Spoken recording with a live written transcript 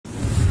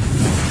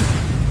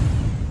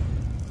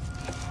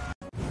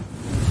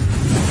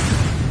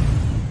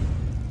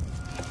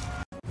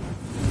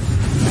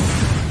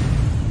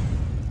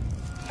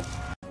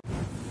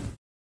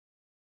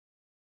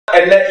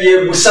And that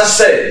ye busa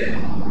say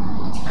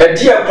a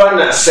dear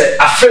partner say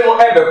a fellow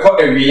ever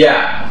caught a rear.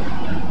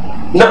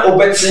 Now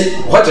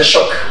obeti what a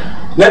shock.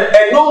 Na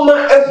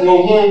enoma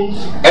ehunhun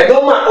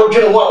enoma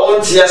odwene ho a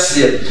wonte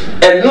ase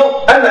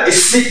eno ana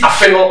esi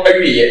afeno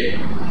awiye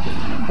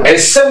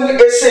ensem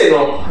ese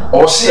no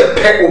o se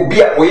pe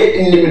obi a oye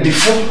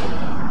nimdifu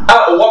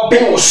a o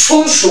ben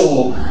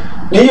osunsun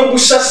ni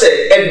yebusa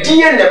se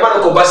edie ne ma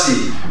no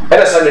kobasi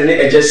ena sa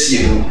ne Agya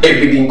Aseidu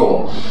ebidin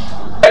ko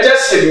Agya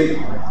Aseidu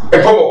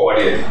epomo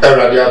wode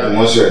Erade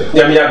adumonse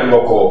nyame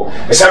adumoko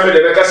esa me de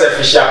beka se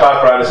fishia pa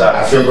pra sa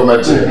afenko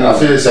mate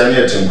afile sani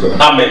etimko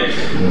amen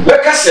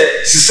beka se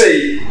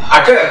sisei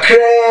aka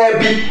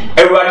krabi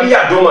Erade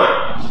aduma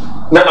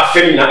na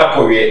afeni na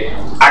akowe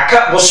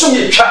aka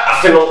bosumi twa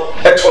afeno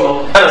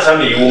etono ana sa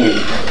me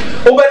yiwumi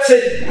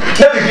obete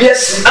na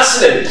bibs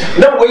accident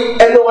na we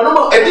eno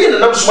wano edi na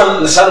namsuma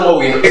na sa no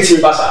we no eti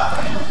basa.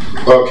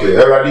 Okay,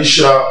 Erade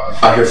shira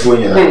ahefo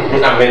nyina.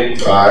 Amen.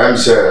 Am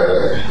say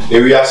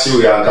ewiase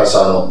we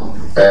ankasa no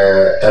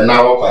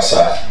na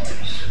wokwasa.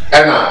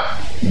 Ena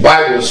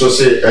Bible so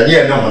say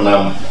enye ene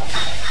honam.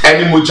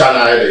 Eni moja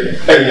na ede.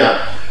 Enya.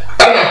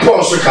 Ena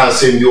Paul so kan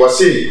say bi wo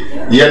say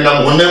ye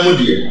nam honam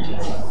die.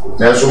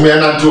 Na so me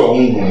na nto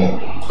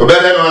ohunhum.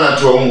 Obede no na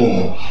nto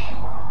ohunhum.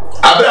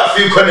 Abra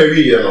fi ko na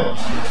wi ye no.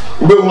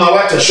 Ubehu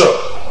awate shop.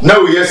 Na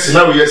we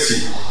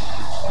yesi.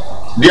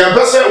 Di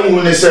ampasa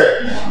ohun ni say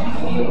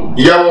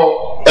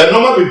yawo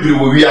enoma bebiri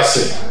wo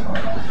wiase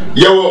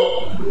yawo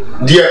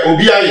de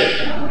obi aye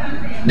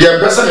de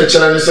mpesa ne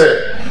kyerɛ ne sɛ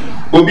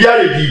obi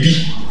aye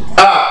bibi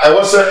a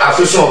ɛwɔ sɛ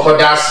afeso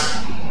okodas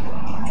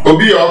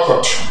obi yɛ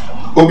okot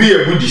obi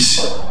yɛ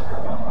buddhist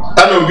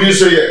ana obi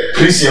so yɛ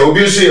christian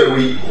obi so yɛ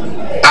wi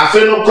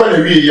afe no kɔ na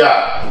wi ya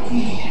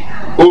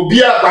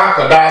obi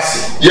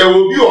akodas yɛ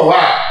obi wɔ hɔ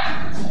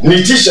a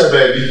ne ti hyɛ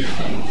baabi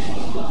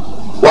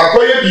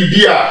wakɔyɛ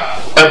bibi a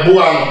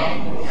ɛboa no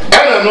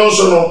ana no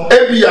so no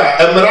ebia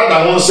emra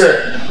da ho se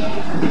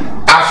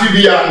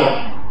afibia no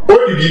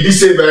odi bibi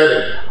se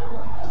bele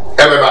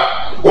ebeba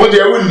wo de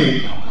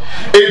wonni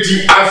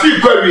eti afi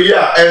kwawi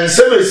a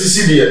ensem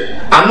esisi de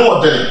ano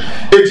odene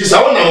eti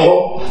sa wona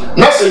ho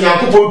na se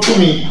nyankopɔ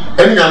tumi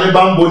enyame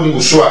bambo ni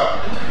uso a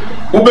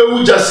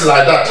ubewu just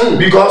like that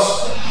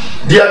because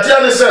the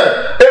idea say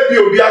ebi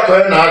obi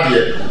akoye na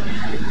ade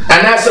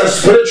and as a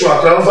spiritual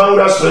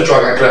crowd spiritual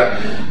kakra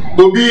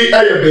obi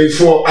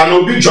ayebefo and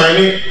obi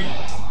joining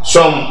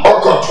some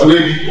occult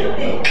lady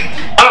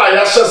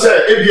ya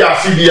say ebi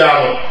afibia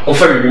no o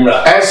fa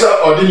bibimra ese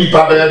odi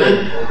nipa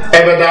bede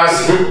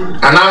ebedas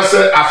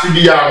anase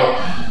afibia no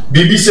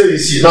bibi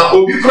serisi na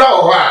obi kura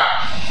ho a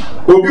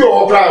obi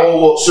o kura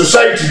wo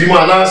society bi mu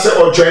anase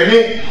o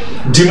joining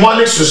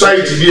demonic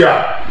society bi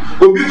a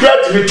obi kura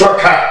ti mi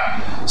toka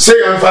say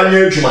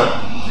amfanya adwuma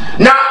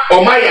na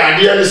o ma ya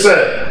ade ne say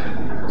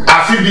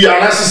afibia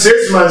na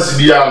 6 months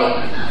bia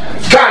no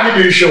ka ni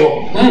bi hwe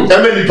ho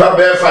eme nipa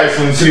be 5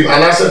 from 3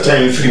 anase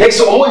 10 free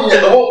next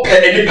o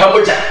pe nipa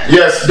moja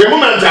yes the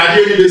moment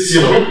ade ni be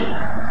si no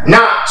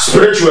na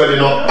spiritually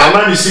no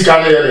amani sika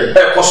na yere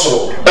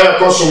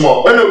koso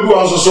mo ena obi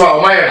onso so a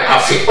o ma yere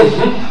afi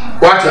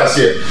what you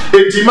say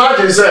it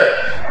imagine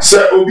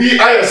say obi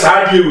aye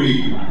saade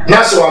wi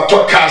na se wa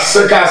to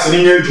kas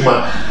ni nya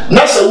adwuma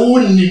na se wo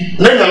ni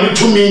na nyame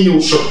tumi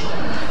ni so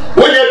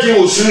wonya ti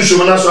wo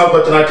sunsun na so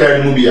apatana kan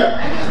ni mu bia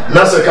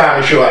na se ka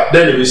ni hwewa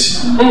den be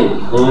si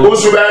wo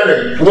so ba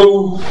den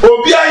wo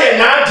obi aye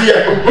na ade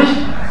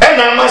e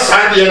na ma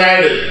saade na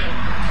ade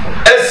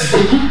esi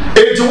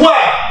etuwa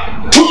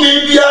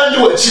tumi bia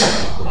ni wachi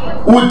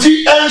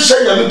uti ensha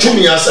nyame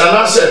tumi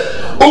asana se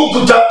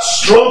okuta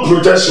strong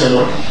protection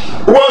no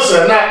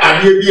once na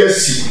ade bi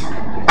asi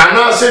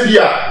ana se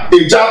bia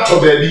eja to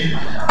baby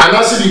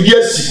ana se bi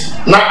asi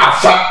na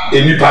afa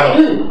enipa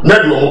no na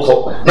de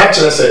omko na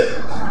kire se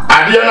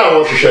ade na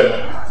wo hwehwe no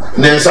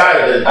ne nsa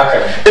ade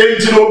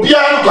enti no bia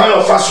no kwan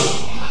ofa so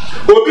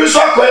obi so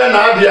akoya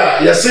na ade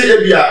a yese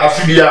ebia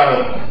afibia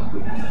no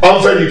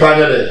onfa nipa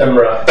ne de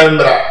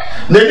emra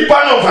na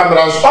nipa no onfa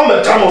mra so o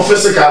meta no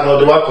physical no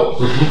de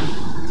wako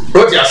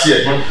what you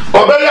see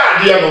obeya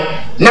ade no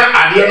na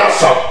ade na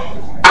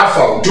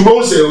afa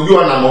tubo se obi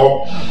ona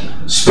no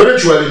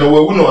spiritually no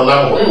we no na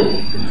ho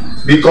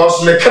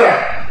because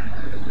mekra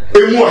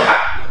emu ha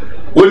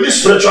we need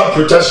spiritual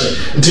protection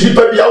nti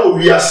nipa bia wo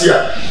wiase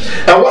a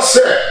e wo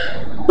se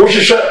wo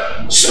hwehwe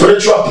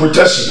spiritual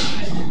protection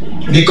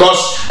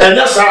because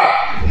enya sa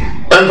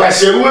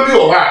enkwase wo bi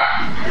wo ha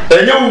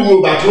enya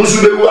wo ba to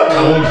nso be wo aka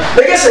ho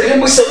e ge se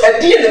hemu se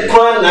ade ne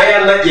kwan na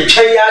ya na ye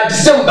twa ya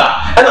December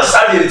ana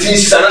sa de tin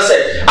sisa na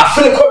se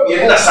afene ko bi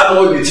na sa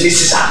no de tin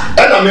sisa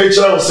ana me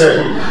kira wo se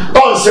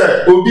on se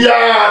obia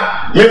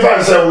me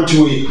fan se wo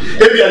tuwi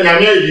e bia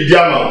nyame e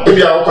bibia ma e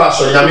bia wo kwa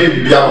so nyame e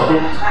bibia ma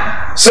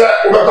se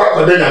wo ba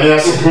kwa de nyame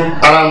ase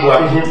aramboa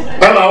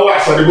ana wo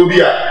afade bo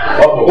bia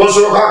wo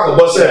so kwa ko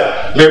bo se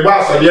me ba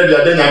afade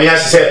de nyame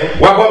ase se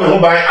wa bo me ho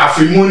ban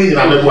afemu ni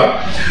nyame bo a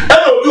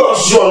ana obi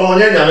oso no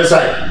nya nyame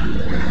sai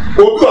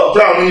obi o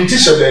pra no ti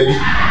she baabi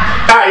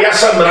a ya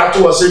sha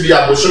mrato wo se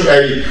bia bo so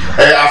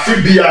afi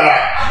bia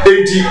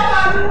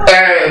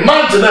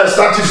month na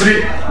start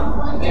free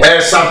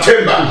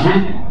September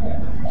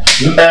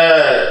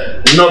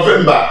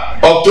November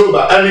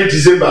October and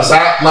December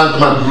sa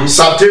month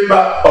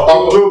September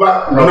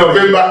October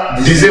November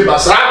December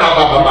sa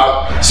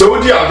so we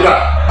dey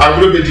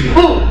agro bedi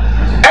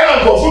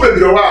and go for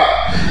bebre wa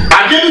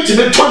ade bi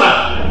timi tona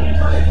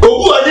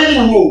ogu ade ni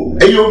wo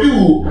eyobi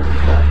wo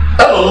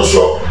and no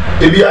so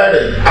ebi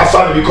ade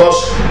afan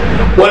because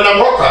when I'm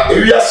worker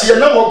we are see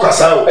na worker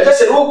sa I just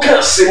say no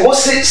can say mo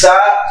say sa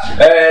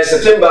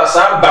September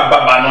sa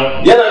baba no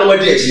ya na no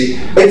madi akiri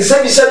and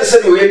say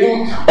we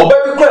ni oba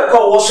bi kwa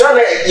wo so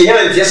na ye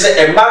na tie say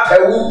e ma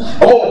tawu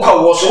omo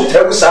kwa wo so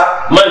tawu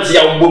sa manti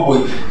ya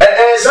boboy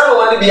sa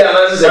no wani bi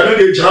ana say no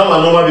dey jama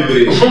no ma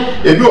bibere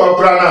ebi wa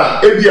kra na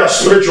ebi a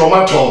spiritual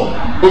maton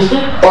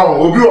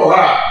obi wo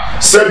ha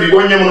sabi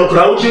onyem no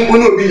kra uti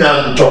unu obi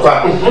nya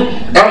ntokwa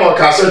ama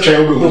ka se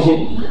twen obi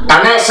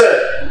ana se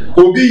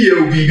obi ye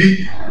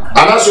obibi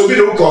ana so obi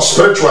do ko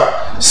spiritual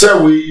se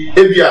we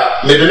ebi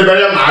a me de ne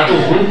bere ma ado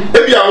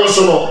ebi a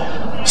wonso no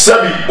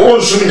sabi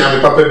wonso nya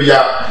me papa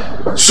bia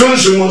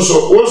sunsun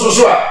wonso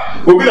so a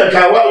obi na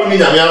ka wa oni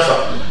nya me afa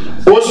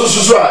wonso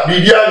so a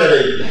bibia na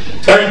de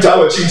enta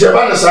wa chi je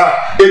ba na sa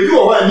ebi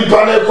wo ha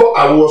nipa na ko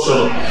awo so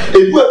no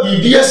ebi a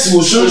bibia si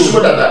wo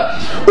sunsun dada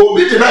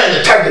obi de na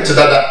ye target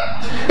dada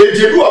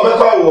ebi ebi wo be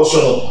ko awo so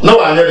no na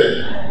wa anya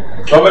de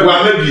obi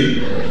wa na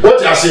bi what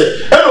you say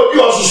e no obi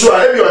osusu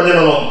a ebi onye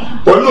no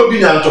onu obi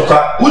nya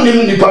ntoka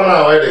unim nipa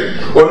na wa de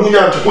onu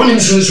nya ntoka unim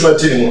sunsun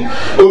atini mu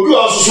obi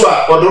osusu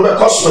a odo be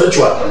ko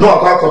spiritual na wa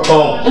kwa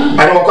koton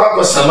ana wa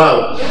kwa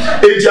samao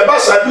ebi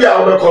abasa bi a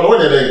wo be ko no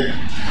nya de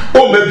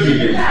o mebi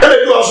e be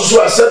bi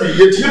osusu a sabi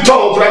yetimi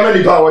ton okra ma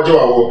nipa wo je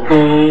wa wo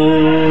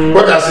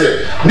what you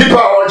say nipa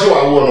wo je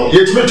wa wo no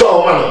yetimi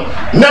ton ma no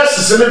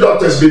nurses and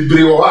doctors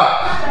bebre wo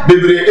ha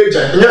bebre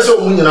agent nya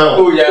so mu nyina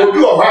wo obi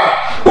wo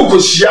ha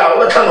ukoshia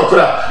wo ka no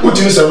kra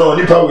utimi se no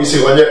nipa wo ise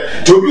wonye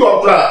to obi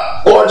wo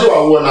kra o je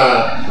wa wo na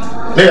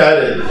ne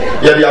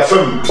ya dia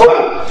fam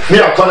me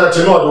akona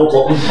te no do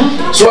ko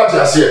so what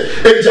you say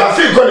e ja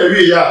fi ko na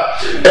wi ya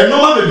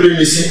enoma bebre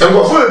nisi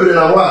enkofo bebre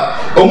na wa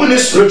omuni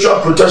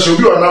spiritual protection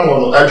obi ona mo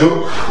no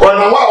ajo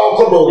ona wa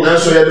okobo na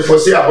so ya de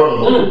fosi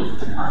abono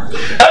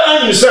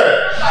and you say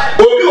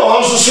obi o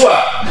hanso so a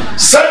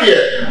sadie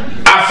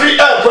afi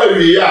akwa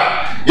wi ya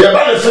ye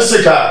ba ne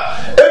physical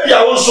ebi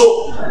a wo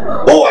so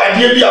o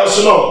ade bi a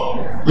so no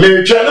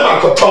me twa na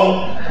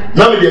makoton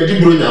na me de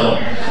dibro nya no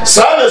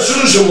sa na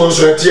sunsun mo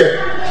so etie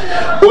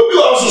obi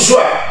o hanso so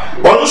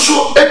a ono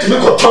so etimi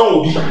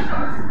koton obi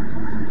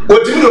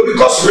otimi obi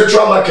ko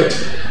spiritual market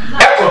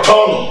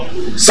ekoton no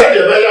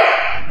sadie be ya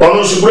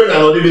ono so bro nya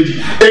no de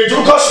beji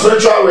eju ko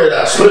spiritual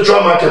weather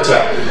spiritual market a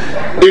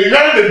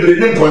eyan bebre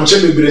ne ponche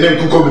bebre ne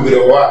kuko bebre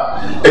ho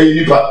a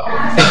nipa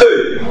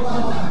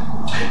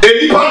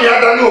enipa ni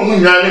ada na omu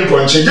nya ne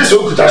ponche je so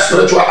okuta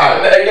spiritual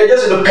eye I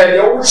just the pen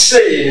you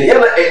say ya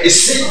na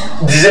esi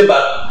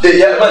December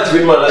ya ma ti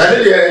bi ma na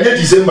ade de enye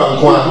December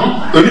nko a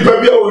onipa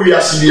bia o wi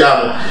asibia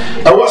no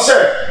e wo se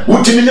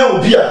utimi nya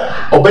obi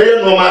a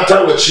obeye no ma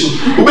ata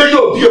wachi obeye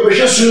obi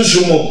obehwe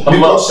sunsun mu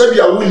because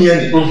bia wo ni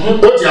ani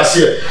o ti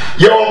ase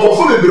ye won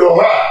kofo bebre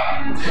ho a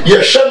ye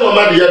hwe no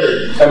ma de ye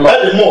de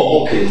ade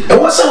mo okay e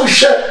wo se wo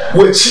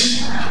hwe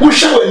wachi wo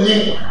hwe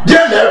wani de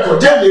na eko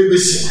de na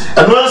ebesi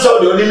anu ansa o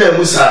de oni na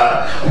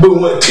musa bo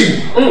mo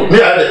tim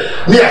ni ade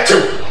ni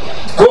atew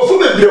ko fu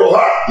bebre o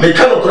ha me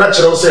ka no kura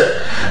kire o se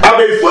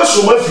abeifo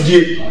so ma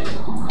fidie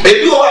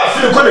ebi o ha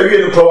fi ko na wie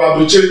no pro wa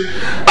bruche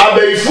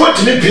abeifo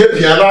tini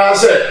piapia na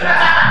se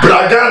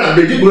braga na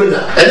bedi bronya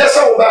enye se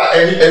wo ba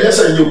enye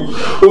se nyu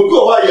obi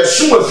o ha ye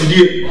suma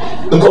fidie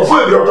nko fu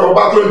bebre o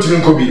ba kro ntini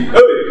nko bi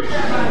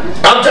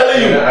I'm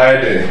telling you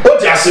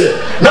what you say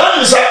now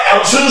you say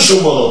I'm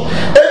sunsun mo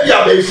ebi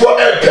abeifo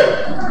epem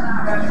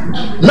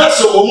na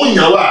so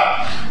omunya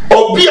wa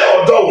obi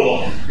a odo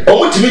wo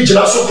omutimi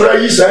gina so kra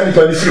yi sa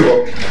nipa ni firi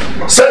ho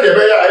se de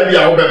be ya ebi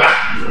a wo beba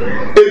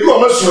ebi o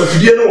maso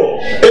afidie no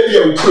ebi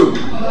a ukrum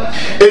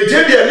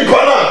eje bi a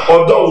nipa na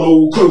odo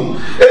wo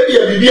ukrum ebi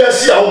a bibia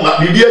si a wo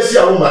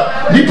ma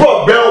nipa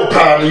obel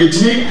pa na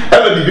yetimi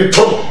ebe bibi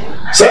to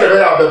se de be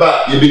ya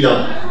beba ye bi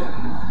nyam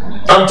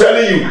I'm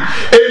telling you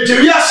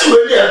ejiriasi we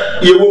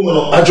ne ye wo mu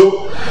no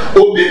ajo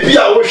obi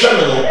bia wo hwe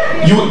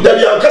no you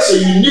that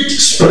you need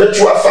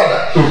spiritual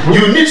father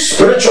you need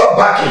spiritual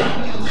backing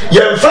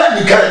ye mfa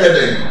ni kan ye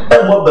den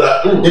e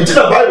mobra nti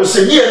na Bible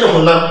say ni ene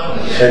honam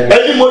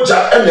eni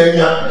moja ena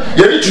enya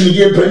ye ni tumi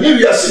die pra ni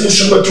wiase ni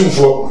suma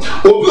tumfo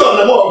obi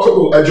ona ma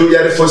okobo ajo ye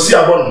refosi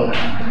abon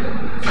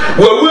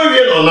wo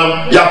wie no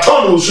nam ya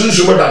ton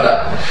osunsun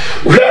dada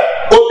hwe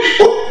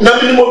obi na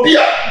minimo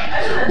bia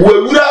wo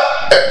wura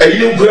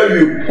ayini nkura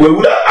wi wo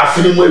wura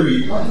afini mu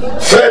awi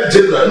third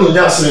general no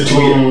nya asene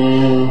tuye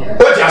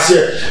what you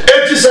say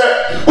eti se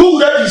wo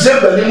wura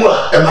December ni mu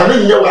a e ma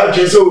ne nya wa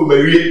adwen se wo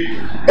mawie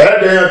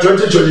den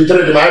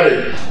 2023 de ma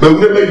de ma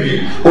wura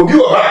mawie obi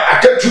wo ha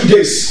aka 2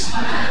 days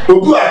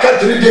obi aka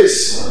 3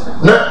 days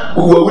na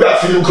wo wura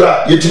afini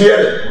nkura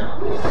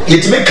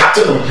yetimi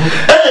kate no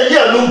enya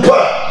nya no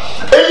mpa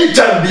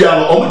anytime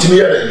biano omutimi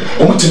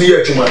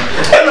yɛ adwuma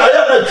ɛna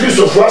ayɛ na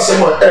Christopher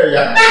asɛm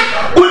ɛya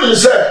woni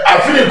sɛ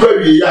afini kwa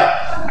wie ya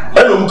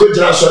ɛna omko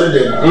gyina sɔre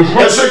dem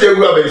ɛso de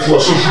gu abayifoɔ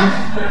so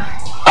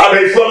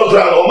abayifoɔ no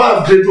kra no ma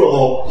upgrade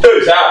no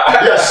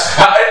yes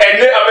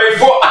ɛne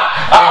abayifoɔ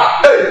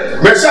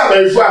mɛsɛ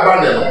abayifoɔ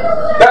abane no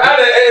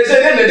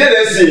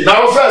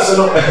na wo first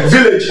no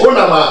village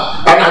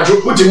onama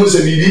anadwo putimu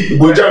sɛ bibi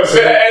bogya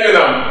sɛ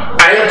ɛnenam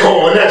ayɛ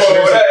kɔ na ɛhyɛ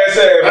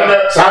ɛna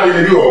saa de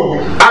bi wɔ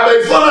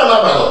abayifoɔ no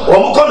anaba no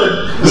wɔn kɔ ne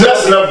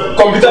next level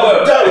computer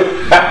level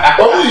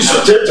wɔn yi so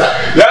teta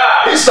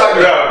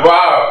Instagram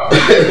wow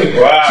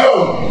so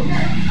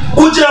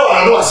uja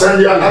wa no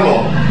asande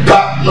anamo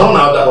pa no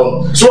na da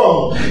ho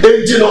so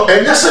enti no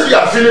enya se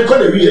bia afi ne ko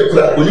na wi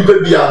ekura onipa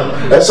bia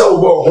no ese wo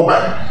bo ho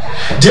ban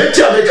je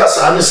ti ameka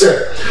sa ne se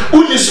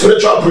uni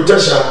spiritual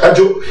protection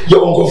ajo ye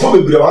onkofo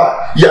bebre wa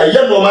ya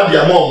ye no ma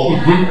dia mo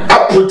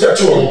a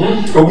protect wo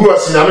ogu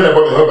wasi nyame na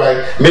bo me ho ban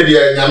me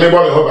dia nyame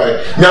bo me ho ban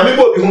nyame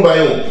bo bi ho ban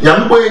o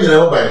nyame bo ye nyina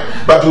ho ban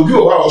but obi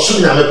wo ha o so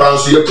nyame ban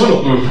so ye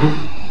kuno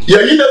ye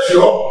yi na fi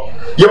ho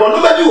ye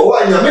wono ba di wo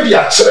ha nyame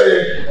dia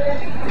kire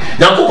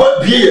Yakoba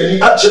bie ye ni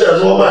akere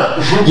no ma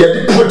ye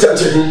di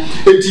protect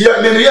eti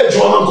ya ne ye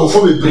adwuma man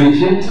kofo bebre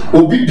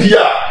obi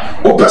bia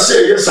o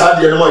pese ye sa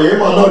de no ma ye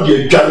ma no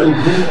de adware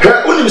hwe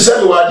onim se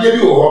me wade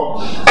bi wo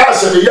ho a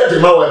se me ye de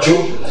ma wajo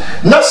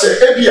na se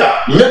ebia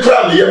me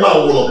kra me ye ma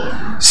wo no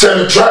se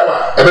me try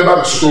wa e be ba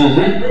me so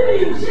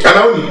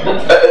ana oni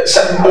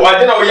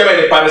wade na wo ye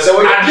me pa se wo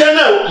ade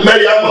na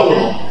me ya ma wo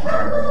no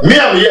me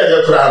am ye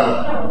ye kra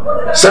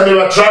no se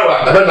me try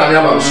wa e be na me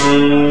ama so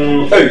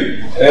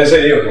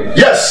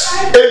yes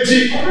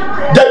enti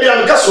dabi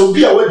anka so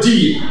obi a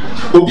wadi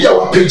obi a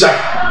wapeja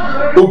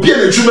obi a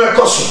netuma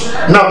ekoso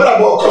na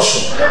brabo okoso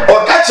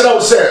o ka kira wo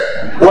se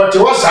wote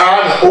wasa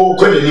na o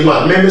kwenani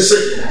ma me se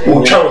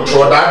o twa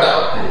o dada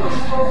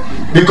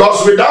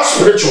because without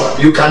spiritual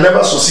you can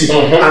never succeed.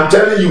 I'm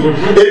telling you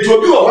it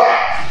will be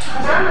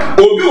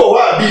obi wo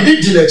ha bibi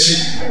dinachi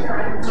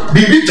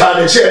bibi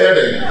tanachi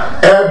eyeden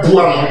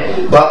ebuam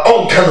ba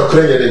on kan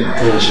okra yeden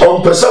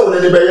on pesa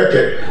woni ne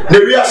beyepe na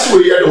wiase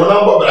we yede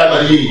honam bobra ma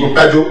yi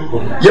ajo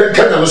ye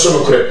kan na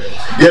so okra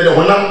yede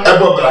honam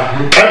ebobra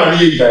ma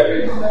yi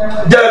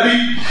dabi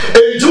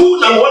entu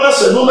na wona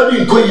se no ma bi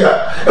nkoya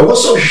e wo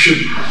so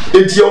hwehwe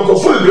enti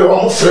onkofo ibre wo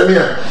mo freme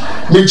a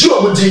ne ji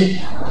wo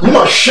di ma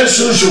hwe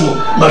sunsumu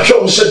ma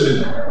hwe wo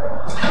sebere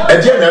e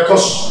dia na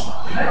ekoso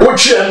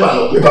Uchi ema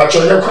no ipacho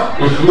nyekwa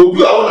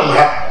obi a wona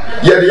ha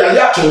ye de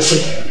ya to so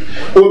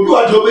obi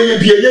wa de obeye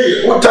bie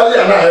ye utale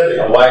ana he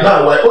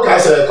na wa o ka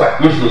se kwa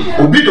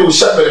obi de o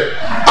shebere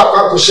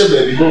akwa ko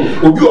shebere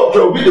obi o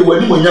kra obi de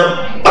wani monyam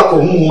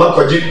akohu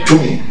makoji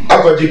tumi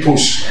akoji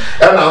push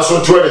na so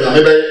to de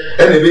nyame be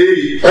ene be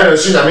yi ene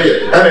su nyame ye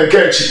ene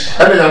nkachi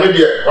ene nyame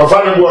de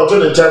ofa ne bo oto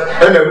ne nta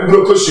ene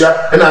bugro kosua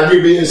ene ade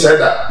be inside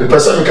the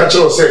person ka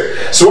kire o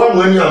se wa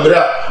mo ani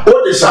amra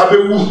o de sa be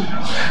wu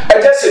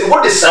e je se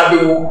o de sa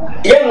be wu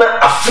ye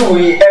na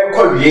afuwi e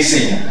kwa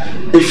wiese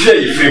efia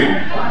yefrim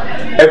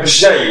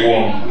ebusha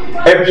yiwo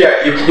ebia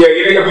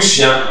yere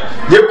ebusha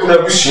yekuna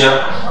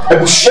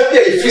ebusha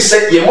bia efise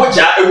ye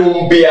moja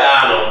ewum bia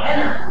no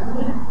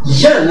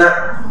yana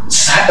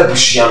sa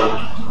ebusha no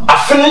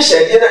afene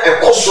hyede na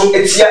ekoso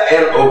etia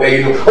no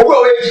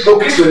obo we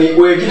Kristo ni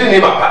we gidi ni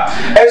mapa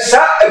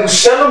esa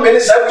ebusha no mene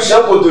sa ebusha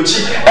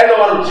potochi eno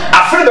no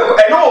afene be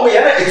eno mo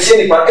yana etia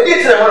ni pa edi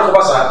etia na mo ko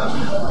basa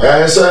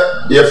esa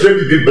ye free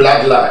bi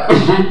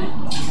bloodline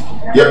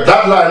your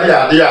bloodline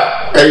ya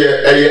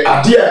ade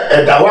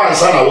ade da wa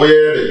ansa na wo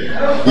ye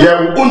ye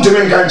untumi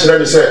nka nkyere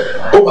ni se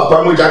o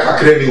papa mo ja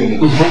kakra ni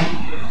mu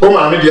o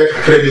ma me de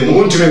kakra ni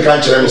mu untumi nka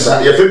nkyere ni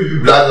sa ye fe bi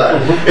bloodline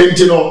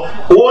enti no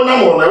wo na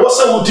mo na wo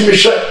sa utimi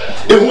hwe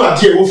ehu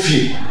ade wo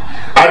fie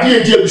ade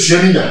edi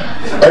abusua ni nya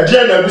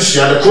ade na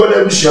abusua na ko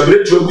na abusua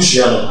bretu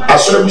abusua no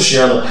asoro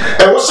abusua no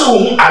wo sa wo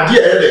hu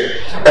ade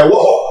wo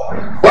ho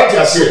what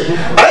you say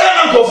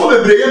aya na ko fo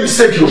bebre ye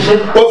mistake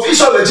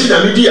official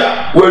legina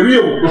media we wi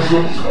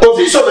o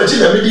official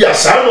legina media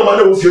sa no ma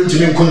na wo fie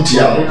ntimi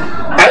nkuntia no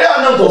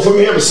aya na ko fo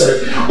me ye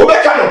mistake wo be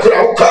ka no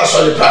kura wo ka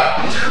so le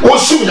pa wo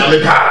sum nya me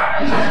pa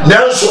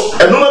nanso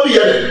eno ma bi ye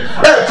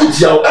de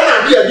kutia wo na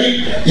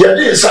ade ye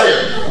de nsaye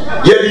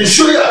ye de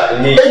shoya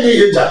enyi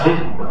yeja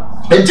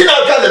entina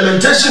ka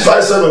lamentation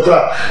 5:7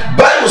 kra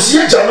Bible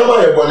sie jana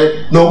ma ye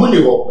bone na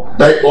omuni ho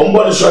na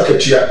ombone so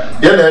akatua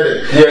ye na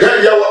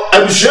ede ya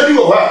abusua bi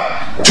wo ha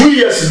 2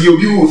 years bi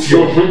obi wo fie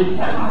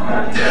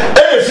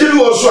fie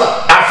wo so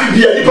afi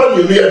bia nipa no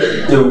enu ye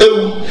de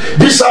ewu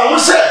bisa ho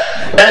se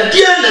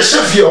ede na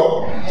hye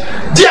ho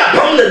di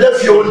apam na da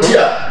fie ho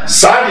ntia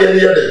saa de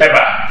ne ye de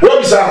eba wo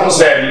bisa ho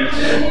se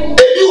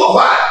ebi wo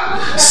ha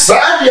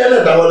saa de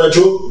na da ho na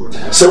jo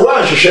se wa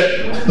hwehwe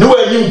no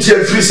wa nyi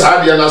ntia free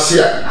saa de na se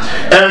a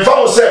emfa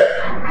wo se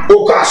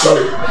o ka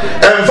sorry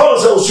emfa wo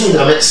se o su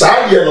nyame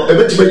saa de no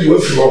ebetima yi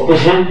wa firi ho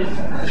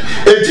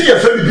enti ye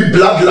fa bi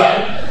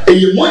bloodline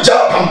eye moja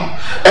pam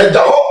eda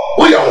ho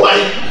wo ya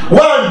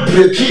wan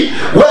breki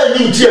wan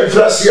nyi ntia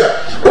frase a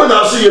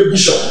wona so ye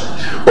bishop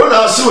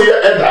wona so ye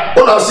elder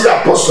wona so ye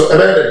apostle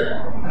ebere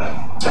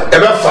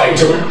ebe fight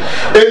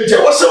ente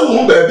wose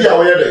wo baabi a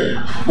wo yede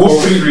wo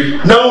free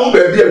na wo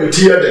baabi a wo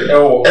ti yede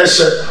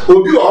ehye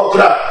obi wo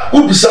okra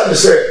wo bisa ne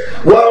se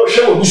wa wo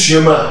hwe wo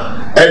busuam a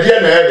ede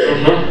na ede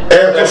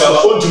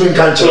koso ontumi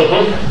nkanche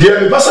bia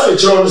me pasa me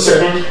kire wo se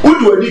wo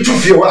du ani tu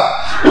fie ho a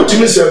wo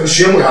tumi se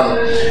busuam ha no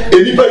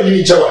enipa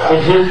yini che wa ha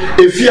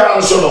efi ha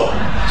nso no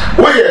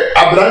wo ye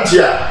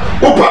abrantia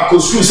wo pa ko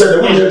school se de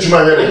wo ye tuma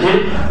yede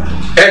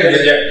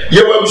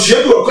ye wa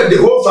busuam wo ko the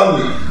whole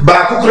family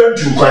ba ko kura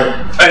ntu kwan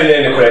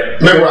ne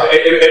correct me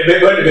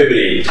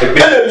bebe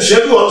ele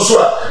busuam wo nso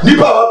a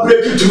nipa wa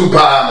break through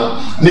pa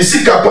no ni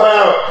sika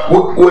pa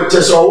wo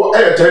cheso wo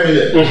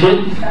terminate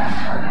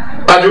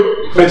ajo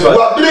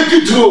wa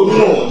break through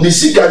no ni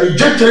sika ni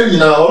jetre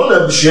nyina ono na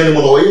busuam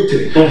no wo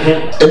yete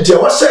enti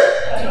wa se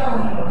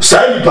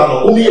sai nipa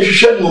no o mi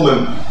yehwehwe no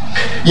mam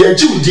ye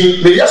jiwdi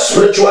me ya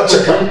spiritual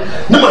check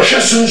na ma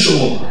hwe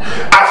sunsun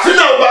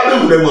afina oba be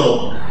wura mu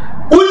no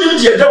unim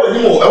die da wani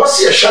mu e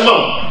wose ye hwema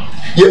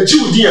ye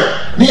jiwdi a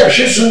ni ya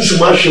hwe sunsun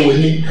ma hwe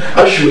wani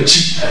ahwe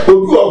wachi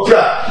obi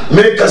okra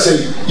me kase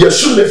ye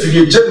sun na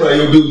fidie jema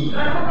ye obi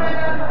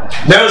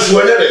na nso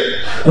wanya de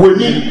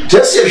wani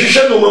tese ye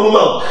hwehwe no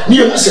mamma ni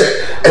ye mu se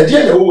e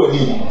de na wo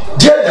wani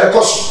de na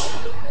ekoso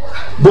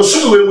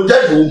bosu we mu da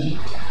wo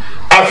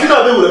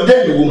afina be wura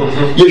de wo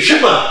ye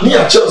hwema ni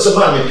ya chel se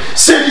ma me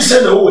se ni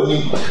se na wo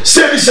wani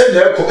se ni se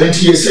na eko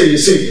enti ye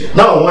se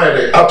na wo wan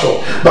de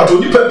ato but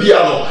onipa bia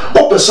no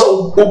o pesa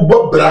o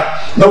bobra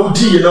na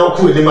odi ye na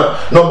ko enima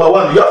number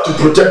 1 you have to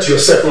protect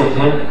yourself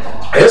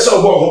yes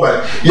o bo ho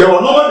ba ye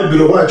wo no ma be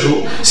biro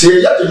wajo se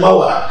ye ya de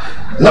mawa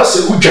na se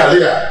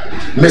udwale a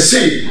me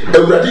se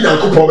awurade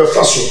nyankopon be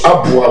fa so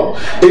aboa wo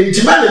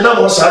enti ma ne na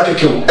mo sa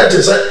akekew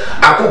ete se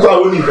akoko a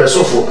woni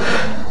hwesofo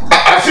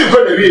afi ko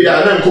na wie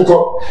ya na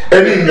nkoko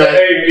eni nwa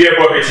ye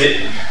bo beti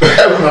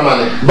e na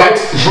mane but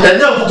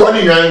enya nkoko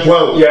ni nwa nko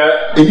a ya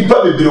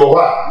enipa bebire wo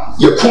a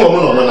ye kuma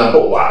mo no na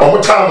o mo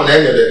ta mo na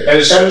enye de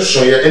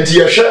enso ye enti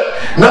ye hwe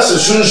na se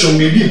sunsun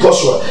mi bi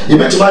koso ye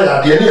betima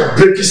ya de ni ya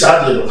break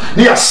sa de no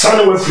ni ya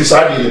sane we free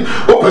sa de ni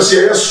o pese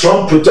ye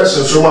strong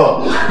protection so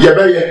ma ye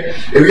be ye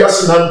ewi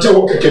ase na nte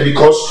wo keke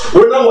because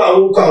we na wa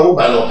wo kwa wo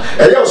ba no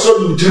e ye so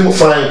du trim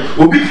fine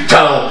obi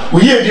town wo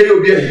ye de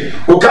obi ahi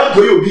o kan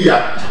ko ye obi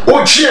ya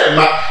o chie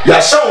ma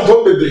ya sound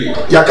go bebere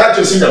ya ka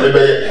to si nya me be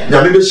ye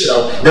nya me be hira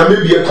nya me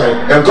bi e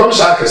kwan enkom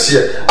sha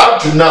akese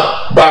up to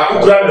now ba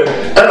kokura me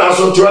e na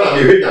so to na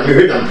me hwe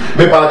na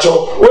me pa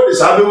cho o de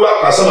sa be wa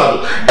kwasama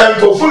do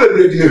enkofu le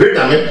bre di me hwe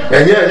na me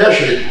enye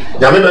hwe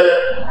nya me be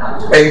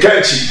ye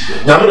enkachi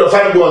nya me do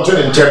fa go on to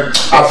ntem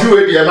afi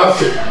we de na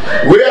fe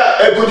we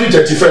a ekodi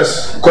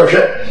 31st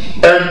kohwe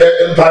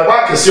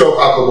empire kesi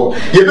o akobo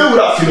ye be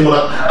wura afi mu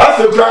na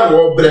afi kura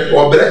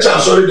wo bre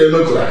chance ore de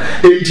no kura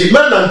enti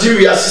man na nti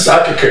wi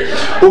asisa akeke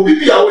obi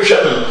bia wo hwe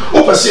no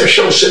o pese ye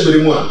hwe o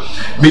hyebere mu a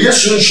me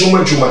yesu nsu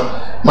madwuma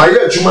ma ye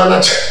adwuma na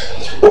che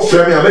o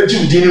frɛ me a ma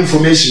give din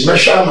information me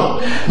hwa ma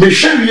me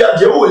hwe wi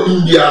ade o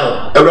wani bia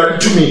no awurade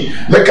tumi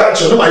me ka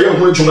che no ma ye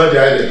ho adwuma de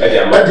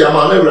ade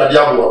ama na awurade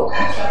aboa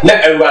na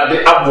awurade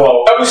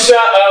aboa abusa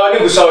wani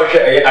gusa wo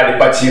hwɛ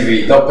Adepa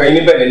TV na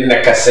opani be ne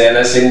na kasa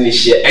na se ni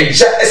hye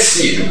Agya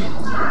Aseidu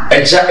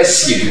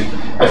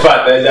in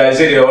fact Agya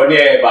Aseidu oni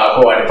e ba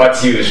ko Adepa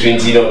TV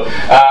swinti no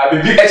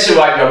bibi echi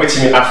wa dwa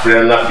wetimi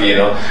afre na fe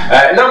no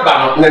number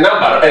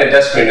no e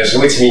the screen so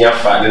wetimi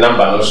afa the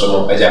number no so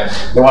no Agya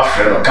no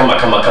afre no kama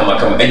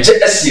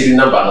Agya Aseidu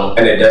number no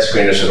e the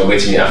screen so no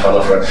wetimi afa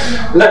no fre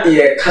na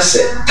ye kase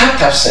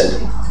tap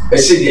send e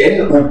se de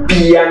en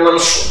obia nam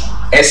so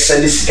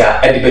send sika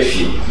e de be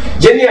fie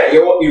yeni a ye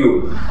wo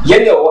Europe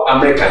yeni a wo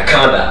America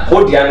Canada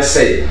ho dia ne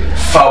say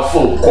fa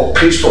phone ko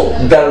Crystal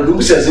dan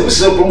do sense we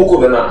say promo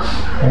code na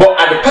but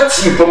Adepa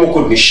TV promo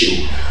code be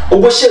show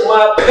obo share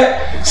ma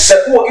pe se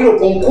wo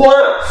Europe nko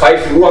a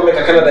 5 euro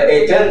America Canada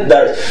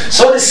 $10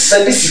 so this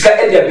send sika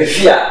e de be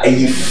fie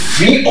a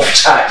free of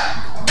charge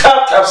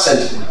tap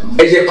send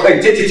e je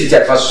quantity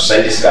fa so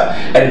send sika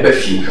e de be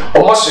fie o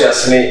mo so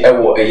yasene e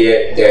wo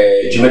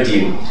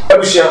dwumadi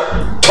ebusua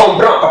Tom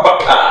Brown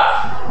papa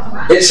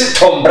it's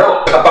Tom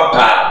Brown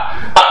papa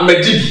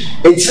medibi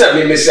entina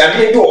me mesi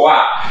ade do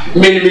wa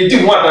me di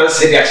ho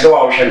adanse de akere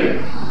wa wo hwe me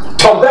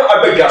Tom Brown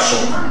abadwa so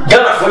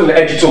Ghana fo na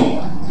editum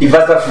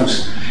Ivasta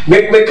Foods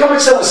me come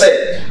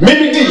say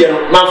me di ye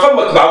no man fa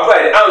ba kwa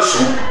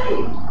ansu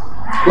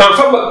man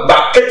fa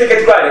ba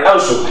kete kwa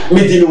ansu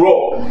me di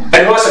ro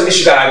and no say me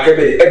sugar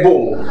akebe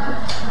ebo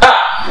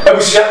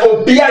ebusia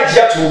obi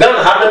agya to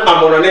Ghana ha na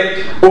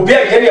amonone obi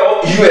agya ne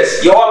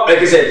US you like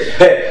I said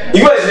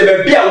US ne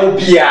be bia wo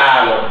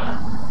bia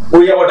no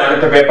we are order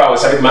pepe pa o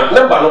sabi ma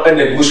number no and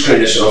the goose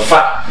screen so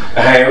fa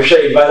we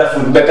share Ivasta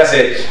Food be ka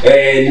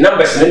say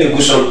numbers ne go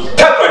so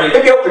takwa ne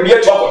be o pe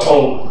bia to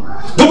akoton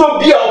do no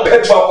bia o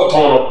pe to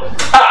akoton no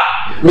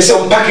me say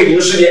on package no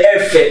so dey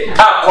efe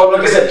ko no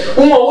ke say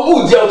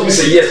wo dia o to me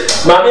say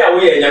yes ma me a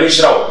we nyame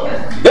hira wo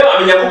ya ma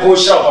me nyako po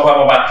hira wo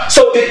papa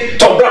so the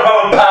Tom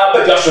Brown pa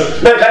ba so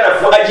na Ghana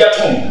fo agya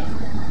tom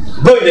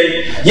boy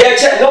dey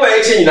Yeche no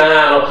yeche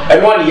nyina no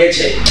eno one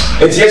yeche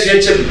enti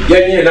yeche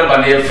yenye number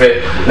na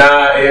yefre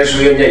na yeso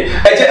yenye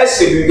Agya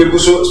Aseidu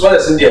eguso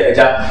sponsors ndi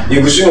Agya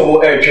eguso no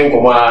mo etwe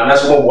nkomo a na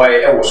so mo boy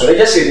e wo so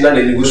Agya Aseidu na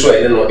eguso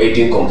e no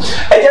edin kom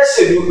Agya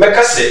Aseidu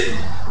mekase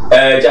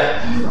Agya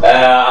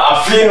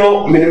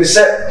afino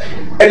minimse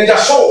enda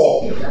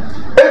so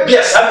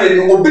ebia sabe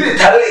no obi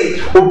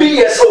tare obi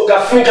yeso ka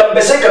Africa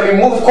mbese ka me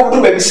move ko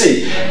do be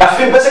say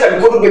Africa mbese ka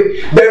me ko do be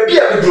be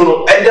bia me do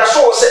no enda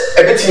so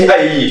se ebetimi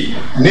ayi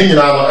ni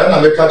nyina no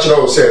na me ka kire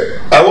o se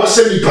I was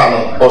say nipa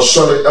no o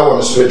sori e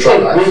won spiritual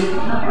life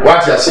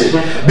what you say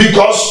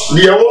because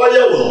the wo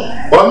ye wo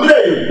o mire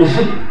you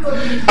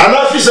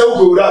ana fi se wo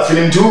ko wura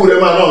afini ntu wura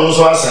ma na no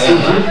so asan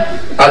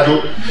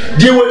ajo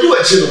die wodi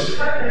wachi no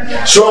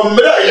so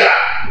mire ya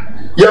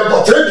ye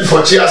portrait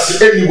before chi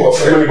ase eni bo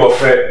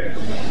fre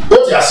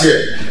what you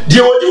say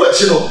die wodi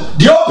wachi no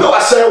die ope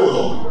wasa wo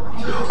no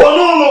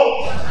ono no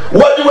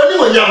wodi wani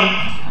wonyam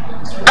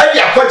ai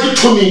akwaji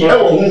tumi e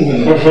wo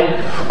hunhun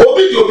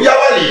obi di obi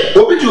awale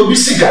obi di obi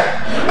sika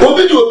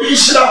obi di obi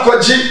hira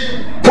akwaji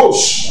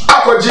post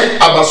akwaji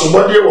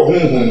abasobode wo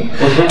hunhun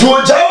ti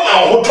ojaw ma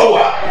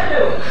hotowa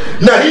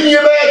na hinie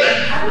be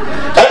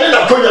na ani na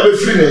konya be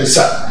free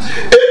nensa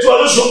etu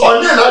anu so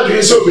onye na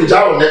adwin so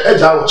ojaw na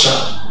ejaw cha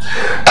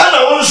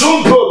ana won so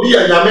mpo bi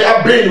anyame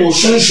abrain wo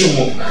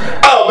sunsumu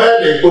a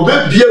obede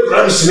obebie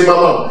gram sinima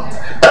ma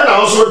ana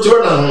won so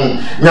tiro na ho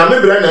nyame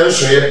bre na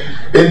nsoye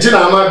enti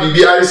na ama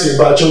bibi arisi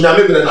ba cho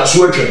nyame bre na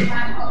so atwem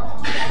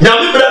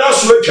nyame bre na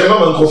so atwem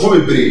ma nkofo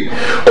bebre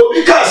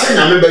obi ka se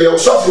nyame be ye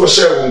osofo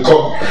hye won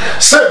kom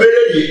se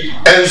bere yi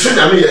enso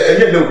nyame ye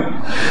enye ne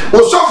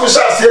osofo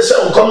sha se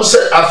hye won kom se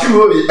afi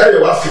wo yi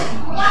eye wafi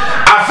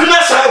afi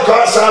na sa ko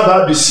asa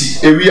ba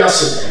bisi ewi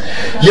ase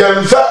ye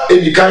mfa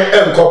enikan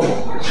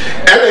enkopo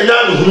ene nya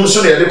no hunu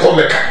so ne de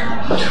komeka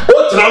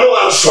o tra no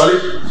ansole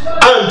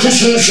antu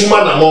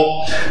sunnsuma na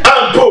mo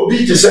ampa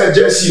obi te se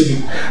Agya Aseidu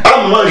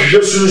amma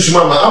hwehwe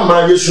sunnsuma ma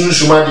amma ye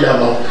sunnsuma dia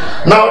no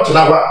na o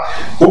tena ba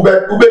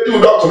ubedi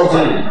udokono ko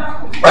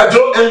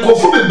adro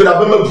enkofo bebra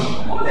ba mabu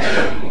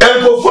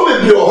enkofo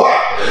bebra ho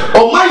a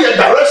o ma ye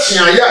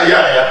direction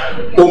ya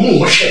omu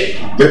hwe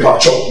me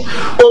pacho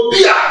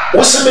obi a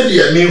wo se me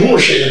dia me hu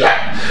hwe da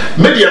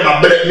me dia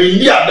mabre me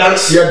ndi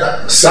adanse da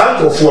sa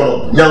nkofo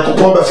no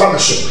nyankopon be fa me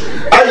so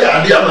aya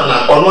ade ama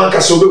na ono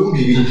ankasa obehu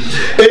bibi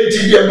enti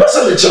dia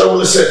mbasa me kire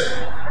wo se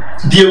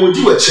die wodi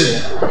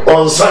wachi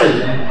on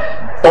sign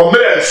o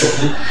mere so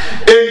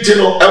enti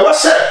no e wa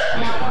se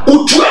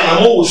utu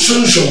anamo wo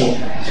sunsumo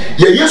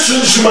ye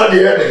yesunsuma de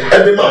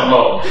ede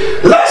ma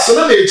last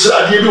na me kire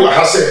ade bi wa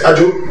ha se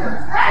ajo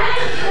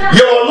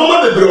ye ono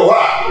ma bebre ho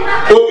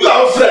a obi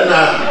a ofre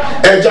na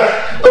Agya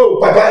oh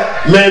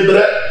papa me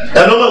bre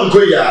eno ma nko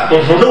ya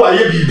no wa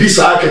ye bibi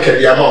sa akeke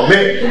dia ma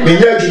me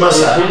nya adwuma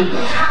sa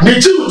me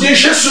ti udi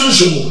hwe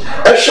sunsumu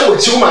e hwe wo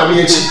ti ma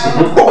me echi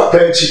o papa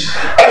echi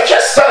e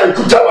hwe style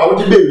kuta wa wo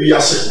di be wi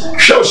ase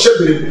hwe o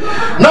shebere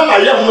na ma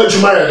ye ho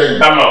adwuma ya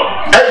den ama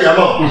e dia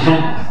ma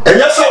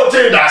enya sa o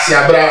te da ase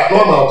abra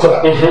no ma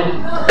okora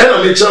ena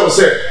me kire wo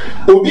se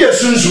obi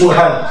asunsumu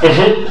ha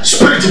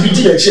spirit bi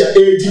di echi a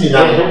e di ni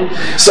na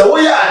so wo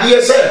ya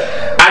ade se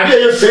ade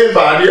ye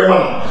favor ade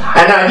ma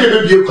ana ade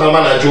be bie kwa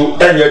ma na jo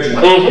enya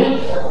adwuma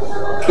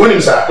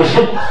wonim sa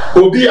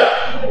obi a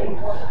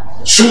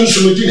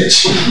sunsumu di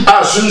nechi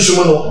a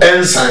sunsumu no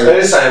ensan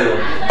no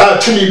a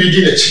tumi bi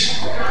di nechi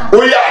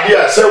o ya ade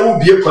a se wo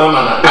bie kwa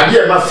ma na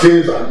ade ma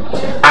favor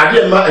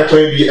ade ma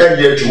ekwan bi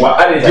enya adwuma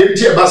ade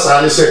nti e ba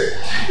sa ne se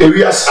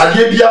ewi as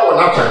ade bia wo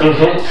na kwan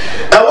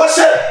e wo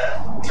se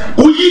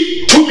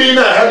uyi tumi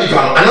na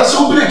hadipa anase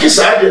wo break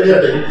sa ade ne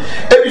ade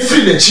e bi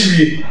free na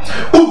chiwie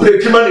wo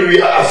break ma ne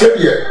wi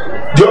afebie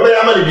de obe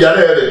ya ma ne bia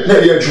na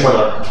ede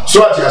adwuma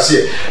so ati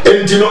ase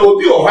enti no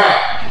obi o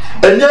ha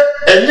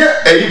enye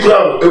eyikura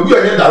obi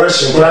onye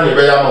direction kura ne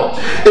be ya no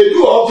ebi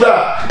o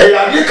kura e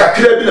ya de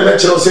kakra bi na me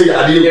kire se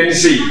ya de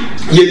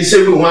ye se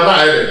bi ho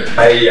na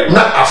ede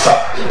na afa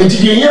enti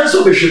de yen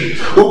so be hwe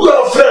obi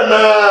o fra na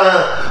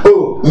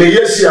o me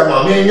yesi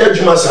ama me nya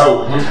adwuma sa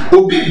o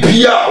obi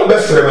bia o be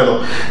frɛ me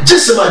no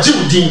gisema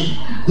jiwdin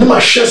ne ma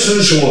hwe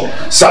sunsumo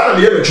sa na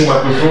me ye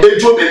adwuma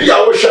enti obi bia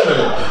wo hwe me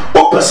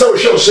no o pese wo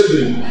hwe o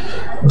shebiri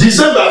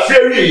December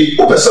February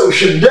o pese wo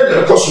hwe de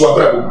na koso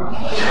abrabo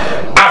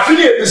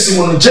afini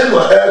ebisimu no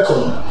January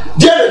aircon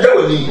dia na da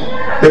wani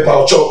me pa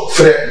ocho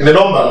frɛ me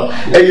number no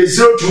e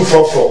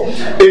 0244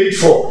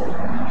 84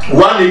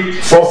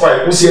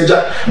 1845 usi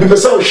Agya me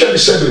pese wo hwe me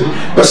shebiri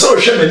pese wo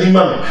hwe me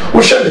nima me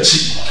wo hwe me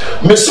chi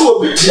me se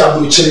obi ti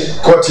abrochire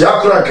ko ti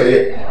akora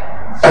kaye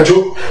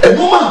ajo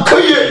enuma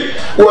nkoye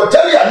wo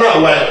tari ana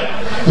awa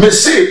me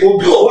se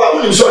obi o wa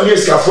woni so ni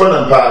escafo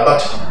na mpa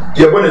but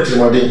ye bonnet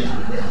modern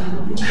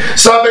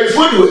sabe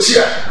ifodi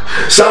wachia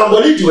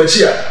samboni di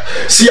wachia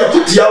si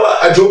akutia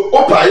wa ajo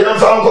opa ya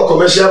mfa nko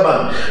commercial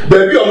ban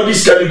baby o mudi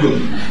skani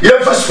gun ya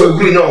mfa super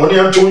green no honi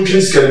anto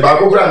ntwin skani ba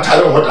ko kura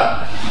ntare ho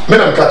da me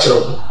na mka kire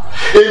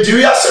enti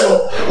wi ase no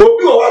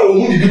obi o wa ro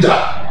hu bi da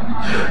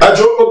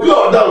ajo obi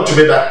o da otu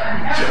be da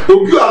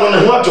obi o no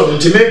ne ho ato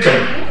nti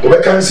mekan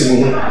obeka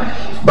nsimu hu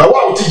ba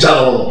wa oti ja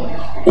no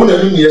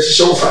una ni ye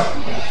hye wofa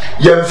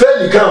ye mfa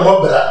ni kan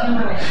mobra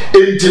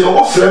enti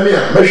no ofra me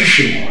a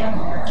mahwehwem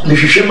ni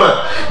hwehwema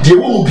de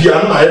wo bia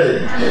no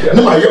ayede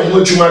ne ma ye ho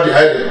adwuma de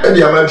ayede e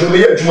de amadwuma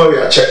ye adwuma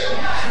we ache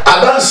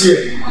adanse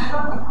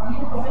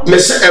me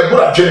se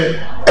ebura dwene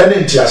ene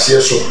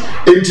ntiase so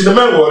enti no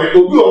manwore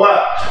obi o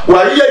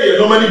wa ye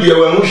no mani bia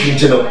wa ho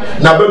hwinti no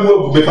na ba mu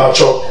agu me pa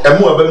cho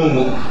emu aba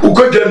mu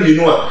ukodwa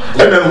mienu a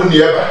ena hu ne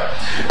eba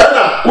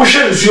ena wo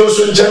hwe nsuo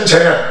so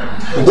nkyɛnkyɛn a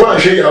wo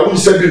ahwe ya wo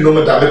nsabi no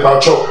me da me pa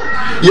cho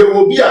ye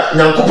wo bi a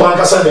nyankopɔn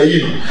akasa na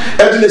yi no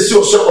ede ne si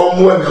o so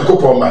ɔmo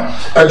nyankopɔn ma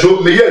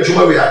adwo me ye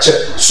adwuma we ache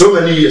so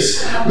many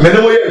years me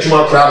ne mo ye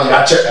adwuma kra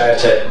na ache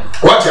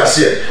what you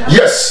say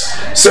yes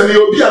se me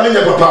obi a me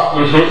nya papa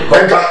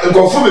enka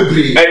nkofo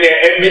bebre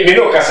me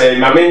no kasa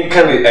ma men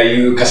kan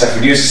ayu kasa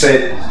video say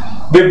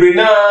bebre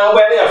na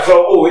we na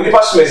afro oh any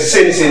pastor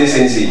say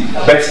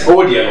but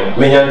oh dear no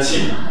me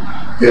nyanti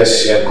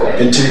yes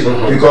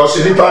because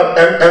enipa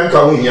enka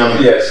ho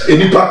hiam yes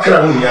enipa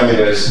kra ho hiam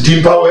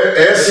dimpa we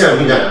esia ho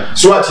hiam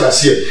so what you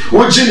say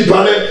wo ji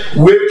nipa ne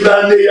we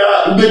plan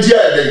ya ubedi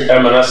eden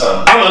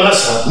amanasa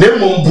ne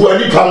mombu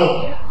anipa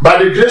no by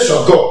the grace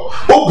of God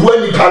obu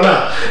anipa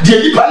na de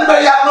nipa ne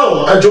ba ya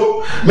no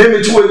ajo me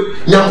metu we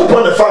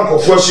nyankopon na fan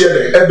kofo so ye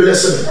dey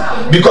blessing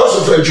because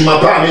of adwuma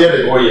pa me ye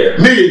dey oh yeah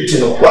me yenti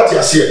no what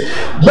you say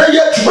me ye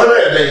adwuma na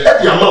ye dey e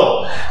dia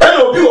ma e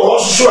na obi wo ho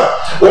so a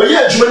o ye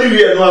adwuma ni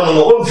wie no ano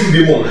no on fi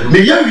bi mo me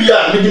ye wie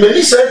a me di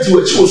mani sa ti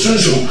wachi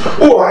osunsun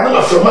o wa na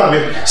aframa me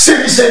se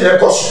bi se na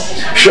ekoso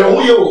hwe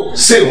ho ye o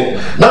se ho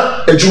na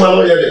adwuma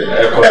no ye dey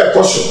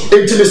ekoso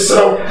enti me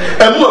sraw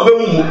emu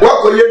abamu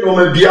wakoye no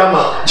ma bia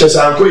ma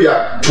chesa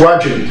ya to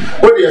adwin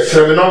o de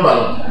frame number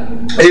no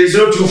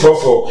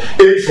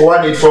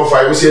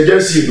 0244841845 we say Agya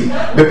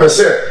me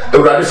pese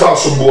ewrade fa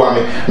so boa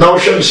me na wo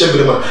hwe me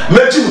hye ma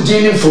meti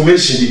udin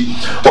information bi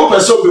o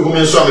pese obehu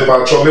me so me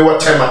pa tro me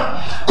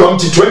watema come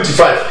to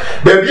 25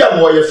 baby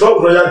am wo ye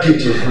from royal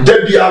gate da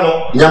bia no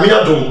nyame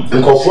adom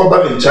nkofo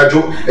ba me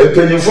nchajo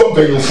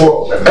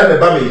empanyimfo ene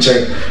ba me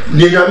nchen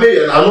ni nyame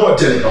ye na no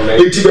odene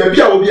enti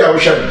baby a wo bia wo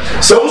hwe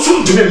se wo so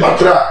ntumi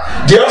makra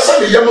de asa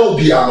me yama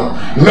obi a no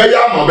me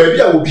yama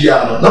baby a obi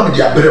a no na me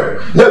dia brɛ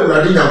na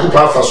ewrade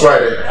nyankopa afa so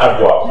ayɛ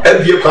adwa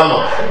ebie kwa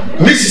ma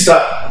mi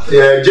sister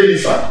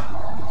Jennifer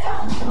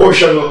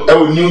Ocean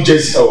New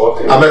Jersey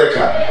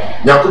America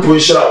nyakopo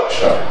nhyira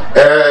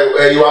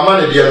you are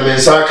man de me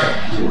nsaka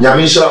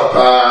nyame nhyira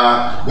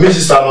pa mi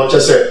sister no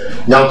chese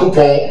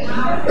nyankopon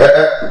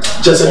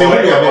chese me we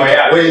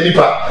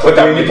nipa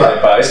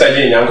Esther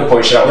Jane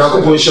nyankopon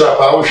nhyira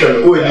pa Ocean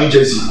New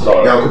Jersey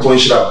nyankopon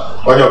nhyira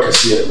onye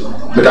okese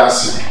me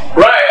dasi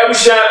right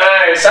abusha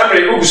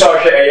samre ubusa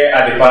hwe eye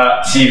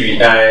Adepa TV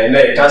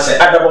na e kan se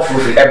adabofo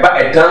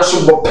eba edan so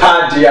bo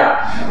padia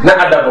na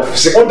adabofo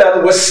se oda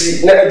no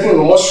wasi na aduru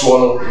no moso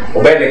no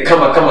obe ne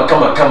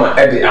kama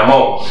ede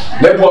amao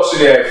na bo so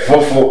de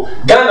fofo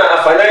Ghana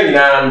afana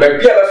nyina ba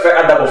bia ba fe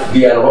adabofo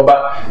bia no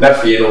baba na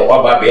fie no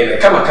oba be ne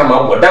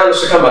kama bo dan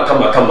so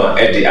kama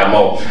ede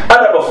amao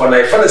adabofo na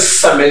ifa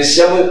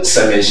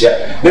samensia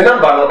ne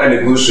number no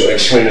ene go so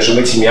exchange so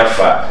metimi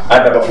afa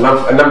adabofo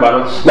number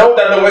no na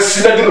oda no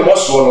wasi na duru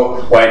moso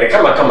no wa ne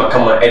kama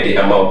ede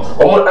amao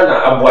omo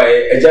ana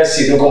aboae Agya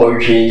Aseidu ko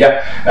mawitwe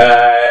ya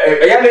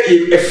ya na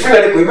efina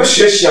ne ko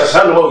ebesuasua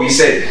sa no we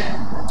say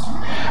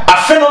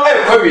afeno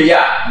ekwawe ya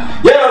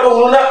na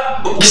bo na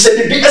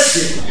gisede bi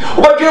asi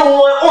obadwe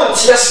ho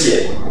onti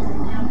ase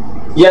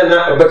ya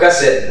na obeka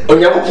se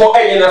onyankopon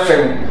aye na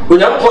fam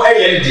onyankopon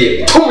aye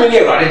de tumi ne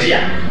ewrade dia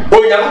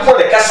onyankopon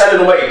de kasa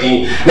no ma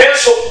edin na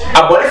so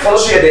abone fo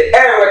so ye de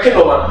ewe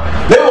kinoma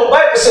na mo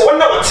Bible se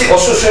wona wati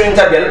osusu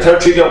ntabia na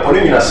tantwe bi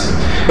opone nyinase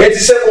eti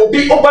se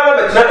obi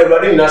obara betna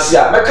ewrade nyinase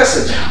a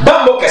mekase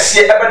bambo kase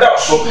ebeda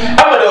so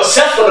amade o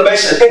self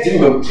revelation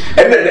edimum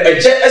ene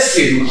Agya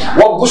Aseidu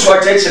wo guso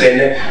akyekyere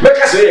ne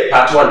mekase ye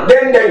part 1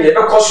 den ye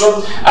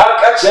bekoso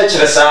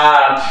akyekyere sa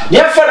ye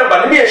fa na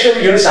ba ne ye hwe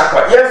video no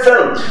sakwa ye fa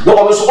no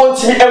no so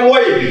ontimi enwo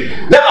ye bi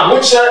na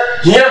ahoche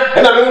hia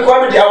na me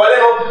nkwa me dia wale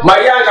no ma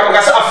ya nka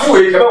mekase afu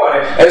e kebe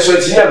wale enso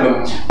ntimi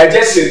amem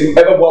Agya Aseidu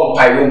ebebo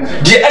mpayo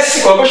di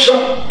asi ko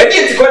bohwem edi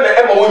entiko na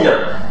ema wonya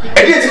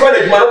edi entiko na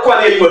djuma no kwa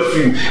na yi wafi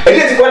edi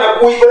entiko na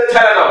ko yi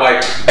tara na wai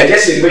Agya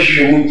Aseidu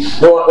behwemu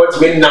no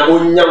what me na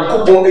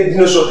onyankopon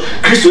edino so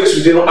Kristo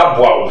Yesu de no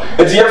aboawo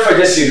edi ya fa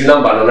Agya Aseidu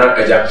number no na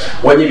agya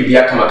wanye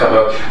bibia kama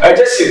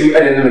Agya Aseidu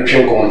ene ne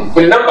twenkom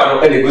ko number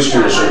no ene go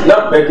school so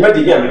na me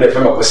di bia me be fa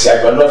makosi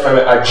agba no fa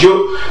me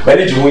ajo me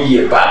ne djuma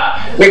yi ba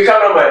me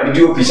camera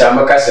video picture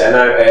makasa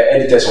na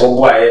editors ho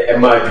boae e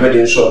ma djuma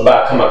de so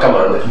ba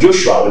kama no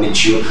Joshua woni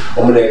chio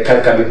omune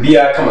kanka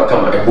bibia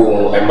kama ebo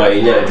mu e ma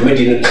yenya djuma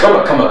di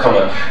no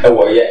kama e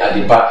wo ye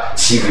Adepa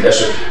TV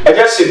eso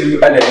Agya Aseidu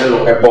ene ne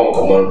no e bon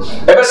komo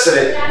e be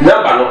sere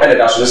number no ene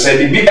da so se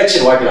bibi e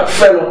chi wa gina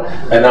fe no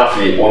e na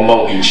afi wo ma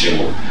wo nchire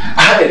mu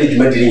aha ne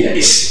djuma di nya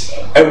esi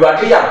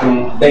ewrade ya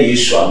dum na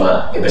Yesu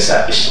ama e be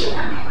sa ehie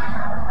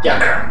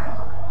yakra